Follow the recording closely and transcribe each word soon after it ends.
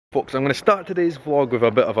Folks, I'm going to start today's vlog with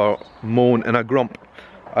a bit of a moan and a grump.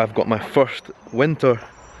 I've got my first winter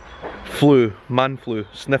flu, man flu,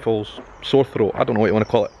 sniffles, sore throat, I don't know what you want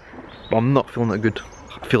to call it. But I'm not feeling that good.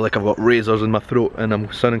 I feel like I've got razors in my throat and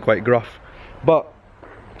I'm sounding quite gruff. But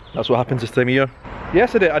that's what happens this time of year.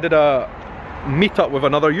 Yesterday I did a meet up with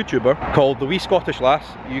another YouTuber called The Wee Scottish Lass.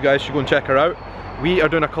 You guys should go and check her out. We are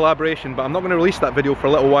doing a collaboration, but I'm not going to release that video for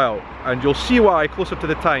a little while. And you'll see why closer to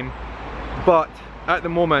the time. But at the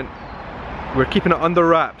moment, we're keeping it under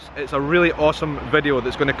wraps. It's a really awesome video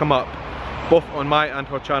that's going to come up, both on my and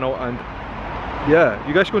her channel, and yeah,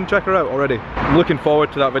 you guys should go and check her out already. I'm looking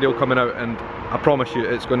forward to that video coming out, and I promise you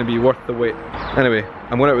it's going to be worth the wait. Anyway,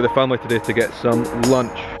 I'm going out with the family today to get some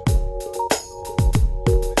lunch.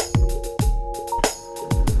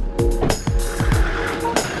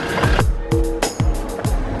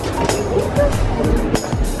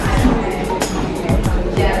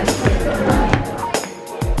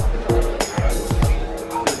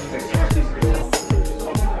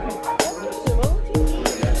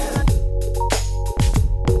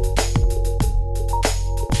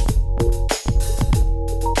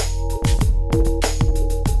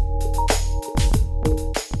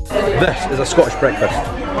 This is a Scottish breakfast.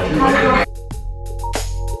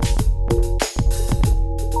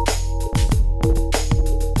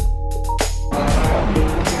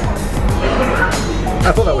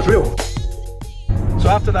 I thought that was real. So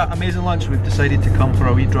after that amazing lunch, we've decided to come for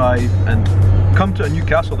a wee drive and come to a new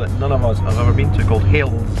castle that none of us have ever been to, called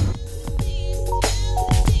Hales.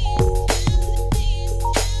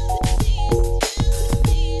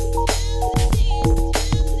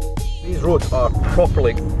 Roads are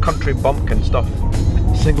properly country bumpkin stuff.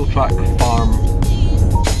 Single track farm.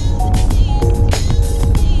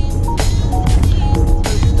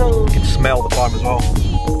 You can smell the farm as well.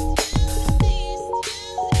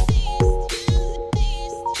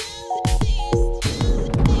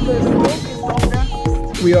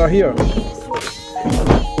 We are here.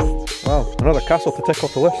 Wow, another castle to tick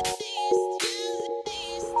off the list.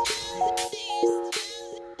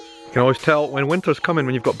 You can always tell when winter's coming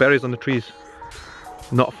when you've got berries on the trees.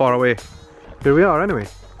 Not far away. Here we are anyway.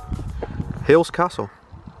 Hales Castle.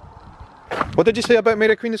 What did you say about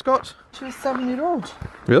Mary Queen of Scots? She was 7-year-old.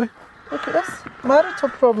 Really? Look at this. Marital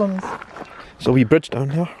problems. There's a wee bridge down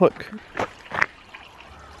there, look.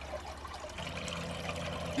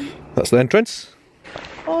 That's the entrance.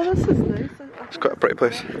 Oh, this is nice. It's quite a pretty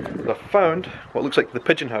place. I found what looks like the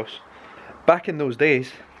pigeon house. Back in those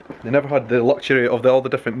days, they never had the luxury of all the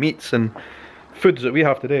different meats and foods that we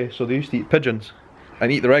have today, so they used to eat pigeons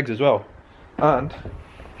and eat their eggs as well. And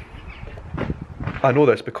I know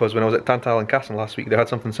this because when I was at Tantallon Castle last week, they had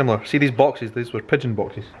something similar. See these boxes? These were pigeon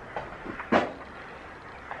boxes.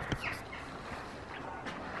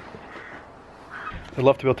 I'd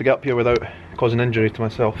love to be able to get up here without causing injury to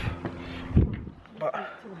myself. But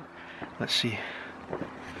let's see.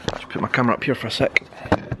 Just put my camera up here for a sec.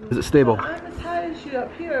 Is it stable? You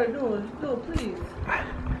up here, no, please.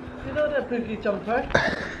 You're not a boogie jumper.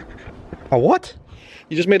 A what?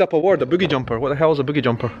 You just made up a word, a boogie jumper. What the hell is a boogie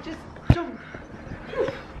jumper? Just jump.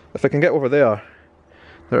 If I can get over there,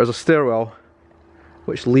 there is a stairwell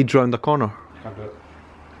which leads round the corner. Can't do it.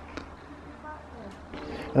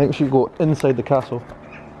 I think we should go inside the castle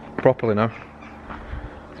properly now.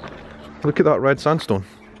 Look at that red sandstone.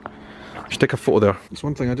 Just take a photo there. It's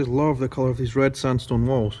one thing, I just love the colour of these red sandstone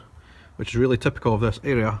walls, which is really typical of this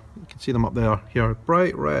area. You can see them up there, here,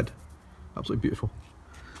 bright red. Absolutely beautiful.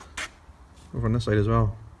 Over on this side as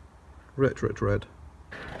well. Rich, rich red.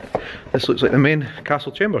 This looks like the main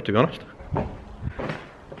castle chamber, to be honest.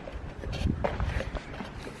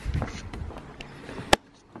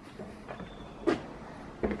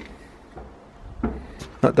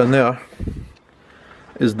 That down there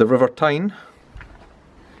is the River Tyne.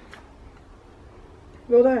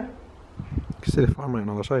 Go there. You can see the farm right on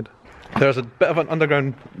the other side. There's a bit of an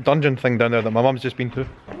underground dungeon thing down there that my mum's just been to.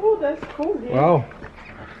 Oh, that's cool. Yeah. Wow.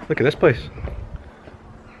 Look at this place.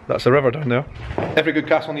 That's the river down there. Every good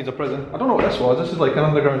castle needs a prison. I don't know what this was. This is like an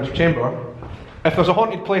underground chamber. If there's a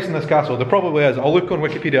haunted place in this castle, there probably is. I'll look on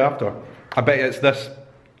Wikipedia after. I bet it's this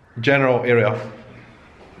general area.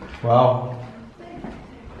 Wow.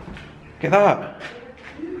 Look at that.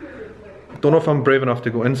 Don't know if I'm brave enough to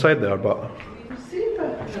go inside there, but...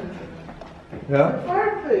 Yeah?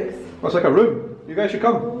 Fireplace. Oh, it's like a room. You guys should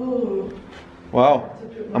come. Oh. Wow.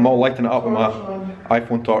 I'm all lighting it up with my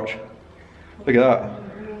iPhone torch. Look at that.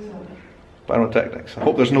 Pyrotechnics. I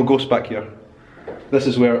hope there's no ghosts back here. This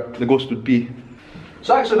is where the ghost would be.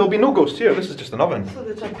 So actually there'll be no ghosts here, this is just an oven. So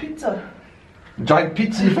there's a pizza. Giant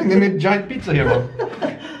pizza? You think they made giant pizza here,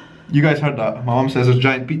 man? You guys heard that. My mum says there's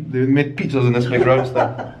giant they made pizzas in this big round thing.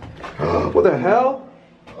 What the hell?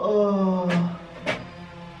 Oh.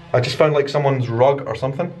 I just found like someone's rug or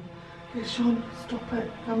something. Hey Shaun, stop it.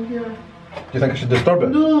 I'm here. Do you think I should disturb it?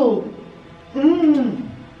 No.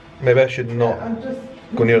 Maybe I should not I'm just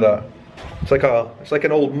go near that. It's like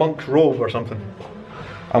an old monk's robe or something.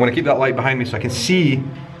 I'm gonna keep that light behind me so I can see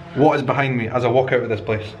what is behind me as I walk out of this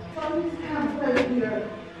place. Somebody's camped out here.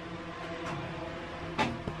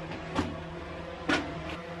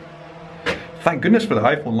 Thank goodness for the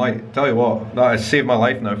iPhone light. Tell you what, that has saved my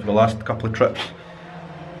life now for the last couple of trips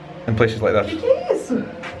in places like this. Yes.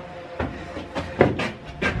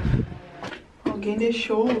 Alguém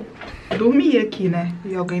deixou dormir aqui, né?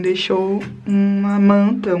 E alguém deixou uma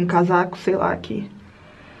manta, casaco, sei lá, aqui.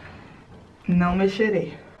 Não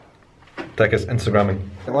mexerei. Take us Instagramming.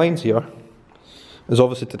 The lines here is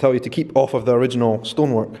obviously to tell you to keep off of the original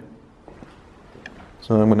stonework.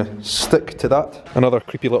 So I'm going to stick to that. Another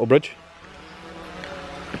creepy little bridge.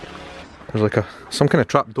 There's like some kind of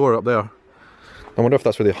trap door up there. I wonder if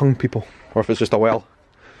that's where they hung people, or if it's just a well.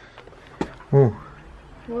 Oh.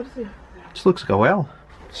 What is it? Just looks like a well.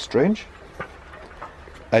 Strange.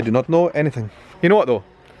 I do not know anything. You know what though?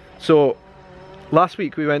 So, last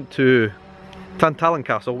week we went to Tantallon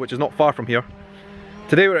Castle, which is not far from here.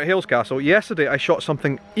 Today we're at Hales Castle. Yesterday I shot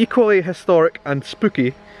something equally historic and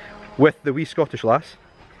spooky with the wee Scottish lass,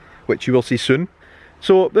 which you will see soon.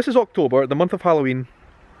 So this is October, the month of Halloween.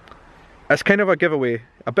 It's kind of a giveaway,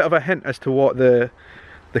 a bit of a hint as to what the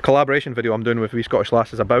collaboration video I'm doing with wee Scottish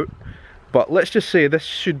lass is about. But let's just say this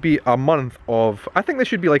should be a month of, I think this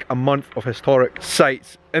should be like a month of historic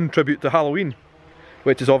sites in tribute to Halloween,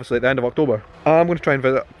 which is obviously at the end of October. I'm going to try and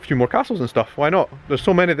visit a few more castles and stuff, why not? There's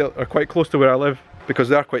so many that are quite close to where I live because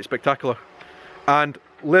they are quite spectacular. And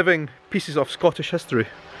living pieces of Scottish history.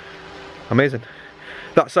 Amazing.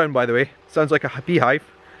 That sound, by the way, sounds like a beehive,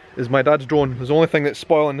 is my dad's drone. There's the only thing that's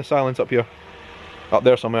spoiling the silence up here. Up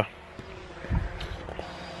there somewhere.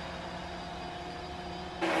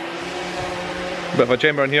 Bit of a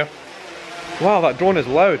chamber in here. Wow, that drone is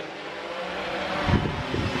loud.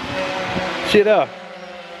 See there?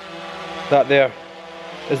 That there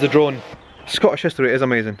is the drone. Scottish history is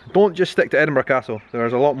amazing. Don't just stick to Edinburgh Castle.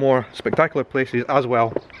 There's a lot more spectacular places as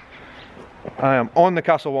well. I am on the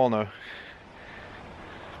castle wall now.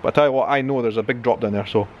 But I tell you what, I know there's a big drop down there,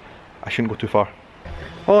 so I shouldn't go too far.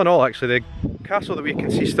 All in all, actually, the castle that we can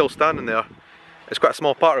see still standing there is quite a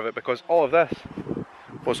small part of it, because all of this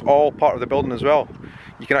was all part of the building as well.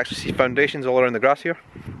 You can actually see foundations all around the grass here.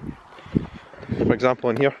 For example,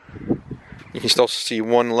 in here, you can still see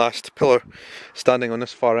one last pillar standing on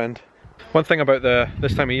this far end. One thing about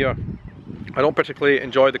this time of year, I don't particularly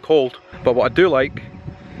enjoy the cold, but what I do like,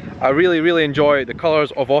 I really enjoy the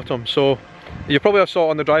colours of autumn. So you probably saw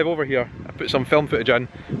on the drive over here, I put some film footage in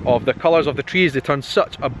of the colours of the trees. They turn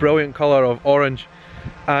such a brilliant colour of orange,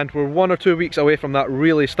 and we're 1 or 2 weeks away from that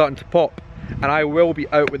really starting to pop. And I will be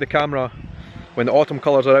out with the camera when the autumn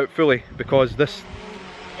colours are out fully, because this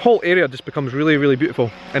whole area just becomes really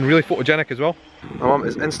beautiful and really photogenic as well. My mum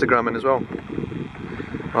is Instagramming as well.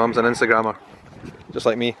 My mum's an Instagrammer, just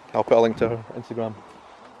like me. I'll put a link to her Instagram.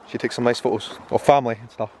 She takes some nice photos of family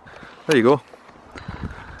and stuff. There you go.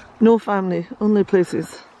 No family, only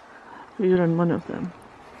places. You're on one of them.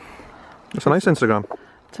 It's a nice Instagram.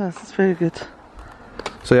 It's very good.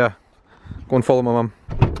 So yeah, go and follow my mum.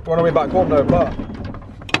 We're on our way back home now,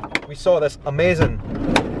 but we saw this amazing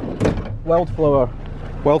wildflower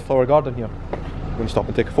garden here. I'm going to stop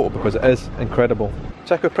and take a photo because it is incredible.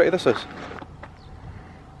 Check how pretty this is.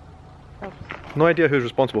 No idea who's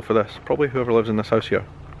responsible for this. Probably whoever lives in this house here.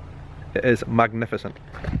 It is magnificent.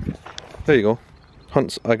 There you go.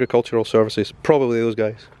 Hunt's Agricultural Services. Probably those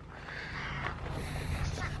guys.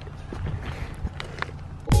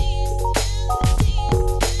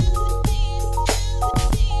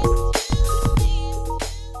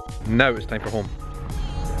 Now it's time for home.